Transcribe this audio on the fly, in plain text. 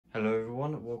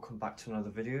everyone, welcome back to another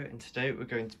video, and today we're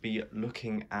going to be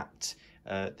looking at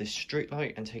this street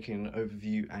light and taking an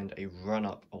overview and a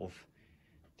run-up of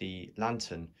the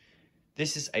lantern.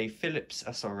 This is a Philips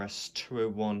SRS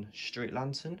 201 street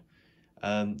lantern.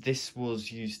 This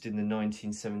was used in the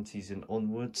 1970s and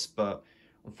onwards, but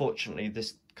unfortunately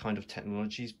this kind of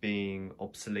technology is being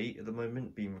obsolete at the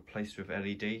moment, being replaced with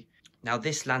LED. Now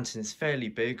this lantern is fairly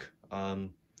big.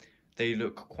 They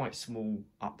look quite small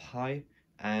up high,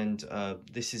 and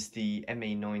this is the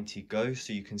MA90 Go,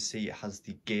 so you can see it has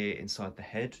the gear inside the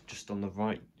head just on the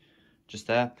right, just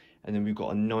there, and then we've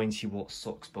got a 90 watt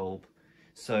SOX bulb.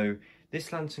 So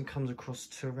this lantern comes across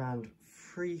to around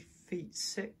 3 feet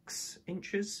 6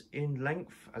 inches in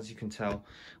length. As you can tell,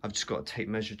 I've just got a tape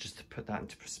measure just to put that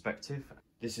into perspective.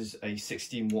 This is a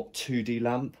 16 watt 2D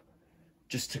lamp,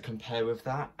 just to compare with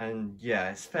that, and yeah,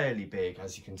 it's fairly big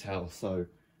as you can tell, so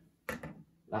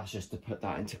that's just to put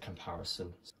that into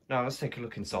comparison. Now let's take a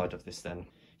look inside of this then.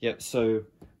 Yep, so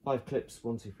 5 clips,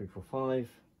 1, 2, 3, 4,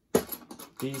 5.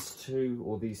 These 2,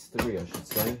 or these 3 I should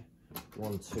say,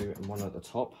 1, 2 and 1 at the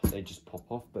top, they just pop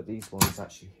off, but these ones are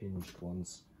actually hinged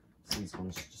ones, so these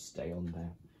ones just stay on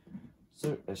there.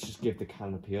 So let's just give the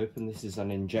canopy open. This is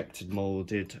an injected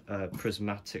moulded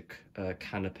prismatic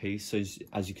canopy, so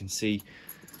as you can see,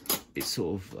 it's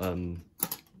sort of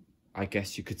I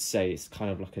guess you could say it's kind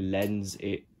of like a lens.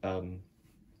 It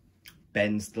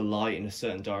bends the light in a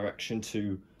certain direction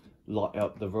to light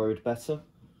up the road better.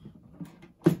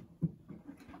 And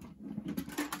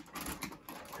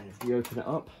if you open it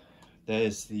up,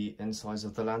 there's the inside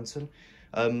of the lantern.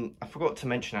 I forgot to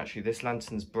mention actually, this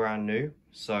lantern's brand new,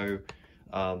 so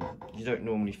you don't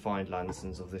normally find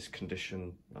lanterns of this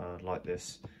condition like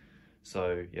this.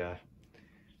 So yeah,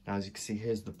 now as you can see,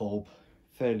 here's the bulb,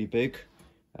 fairly big.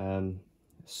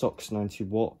 SOX 90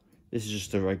 watt. This is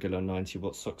just a regular 90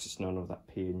 watt SOX. It's none of that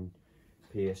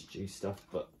PSG stuff,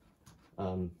 but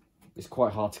it's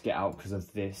quite hard to get out because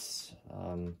of this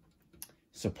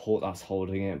support that's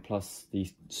holding it, plus the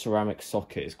ceramic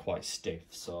socket is quite stiff,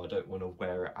 so I don't want to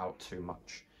wear it out too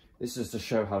much. This is to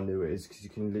show how new it is, because you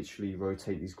can literally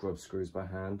rotate these grub screws by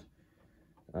hand,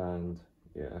 and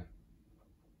yeah.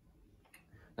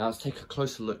 Now let's take a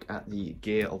closer look at the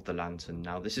gear of the lantern.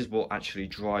 Now this is what actually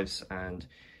drives and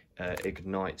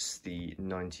ignites the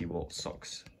 90 watt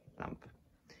SOX lamp.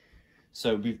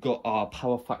 So we've got our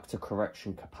power factor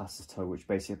correction capacitor, which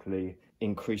basically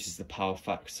increases the power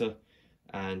factor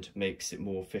and makes it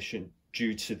more efficient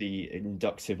due to the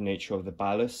inductive nature of the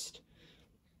ballast.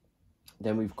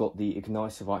 Then we've got the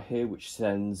igniter right here, which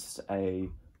sends a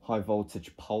high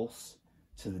voltage pulse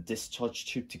to the discharge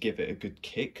tube to give it a good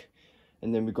kick.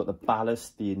 And then we've got the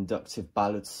ballast, the inductive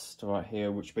ballast right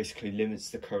here, which basically limits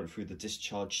the current through the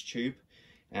discharge tube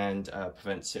and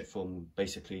prevents it from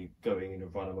basically going in a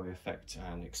runaway effect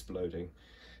and exploding.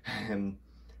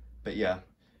 But yeah,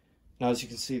 now as you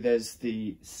can see, there's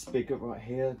the spigot right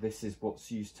here. This is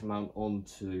what's used to mount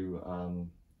onto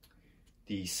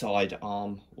the side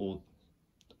arm,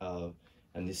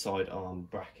 and the side arm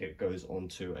bracket goes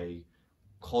onto a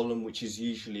column which is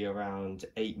usually around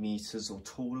 8 meters or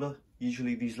taller.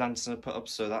 Usually these lanterns are put up,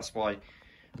 so that's why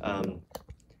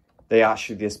they're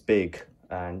actually this big,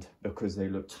 and because they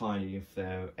look tiny if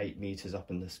they're 8 meters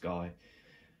up in the sky.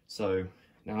 So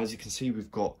now as you can see, we've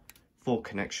got 4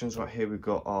 connections right here. We've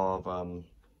got our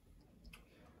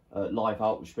live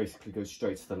out, which basically goes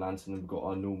straight to the lantern, and we've got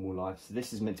our normal live. So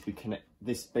this is meant to be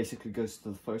this basically goes to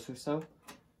the photocell.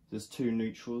 There's 2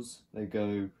 neutrals. They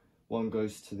go, one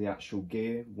goes to the actual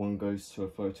gear, one goes to a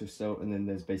photocell, and then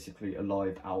there's basically a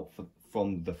live out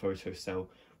from the photocell,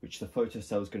 which the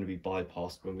photocell is going to be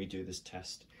bypassed when we do this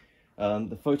test.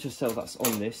 The photocell that's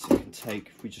on this, you can take,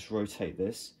 if we just rotate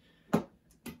this,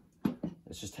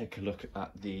 let's just take a look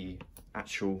at the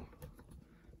actual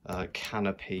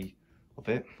canopy of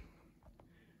it.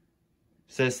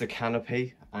 So there's the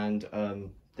canopy, and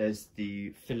there's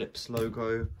the Philips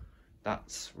logo,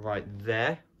 that's right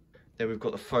there. Then we've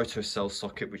got the photocell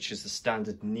socket, which is the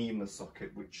standard NEMA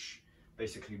socket, which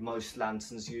basically most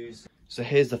lanterns use. So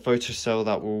here's the photocell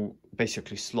that will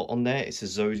basically slot on there. It's a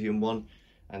Zodium one,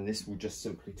 and this will just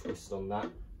simply twist on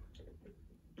that.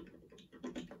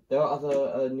 There are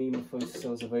other NEMA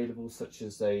photocells available, such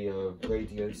as a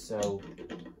radio cell,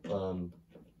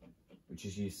 which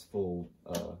is used for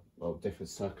well, different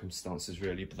circumstances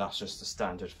really, but that's just a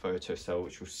standard photocell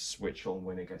which will switch on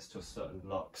when it gets to a certain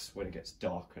lux, when it gets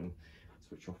dark, and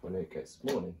switch off when it gets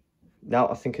morning. Now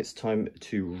I think it's time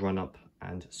to run up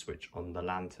and switch on the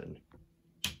lantern.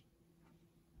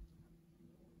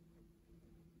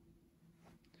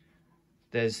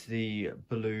 There's the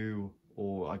blue,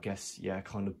 or I guess, yeah,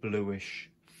 kind of bluish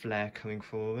flare coming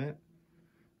from it.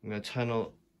 I'm going to turn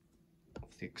off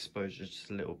the exposure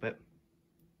just a little bit.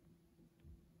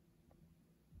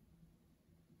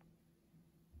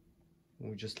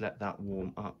 We'll just let that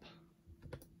warm up.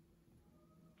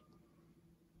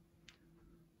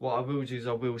 What I will do is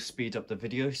I will speed up the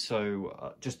video,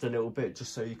 so just a little bit,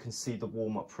 just so you can see the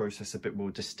warm-up process a bit more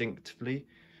distinctively.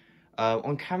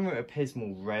 On camera it appears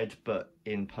more red, but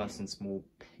in person it's more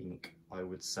pink, I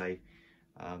would say.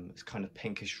 It's kind of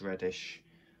pinkish reddish,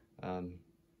 but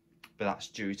that's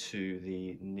due to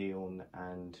the neon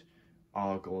and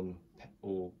argon,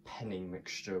 or penny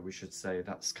mixture, we should say,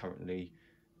 that's currently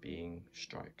being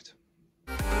striked.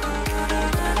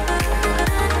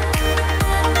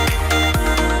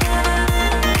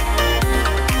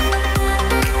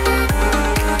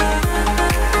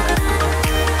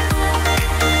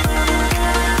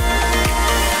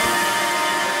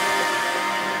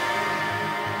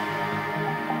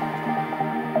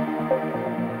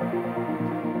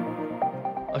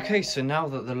 Okay, so now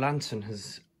that the lantern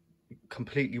has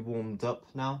completely warmed up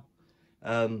now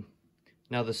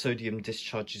the sodium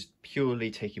discharge is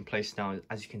purely taking place now.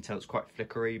 As you can tell, it's quite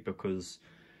flickery because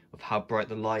of how bright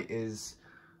the light is.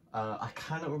 I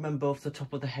cannot remember off the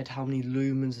top of the head how many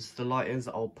lumens the light is.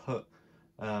 I'll put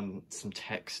some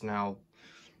text now.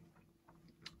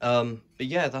 But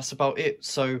yeah, that's about it.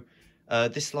 So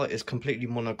this light is completely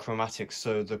monochromatic,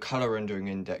 so the color rendering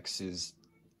index is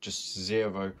just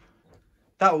 0.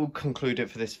 That will conclude it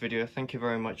for this video. Thank you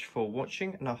very much for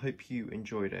watching, and I hope you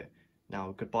enjoyed it.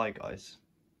 Now, goodbye, guys.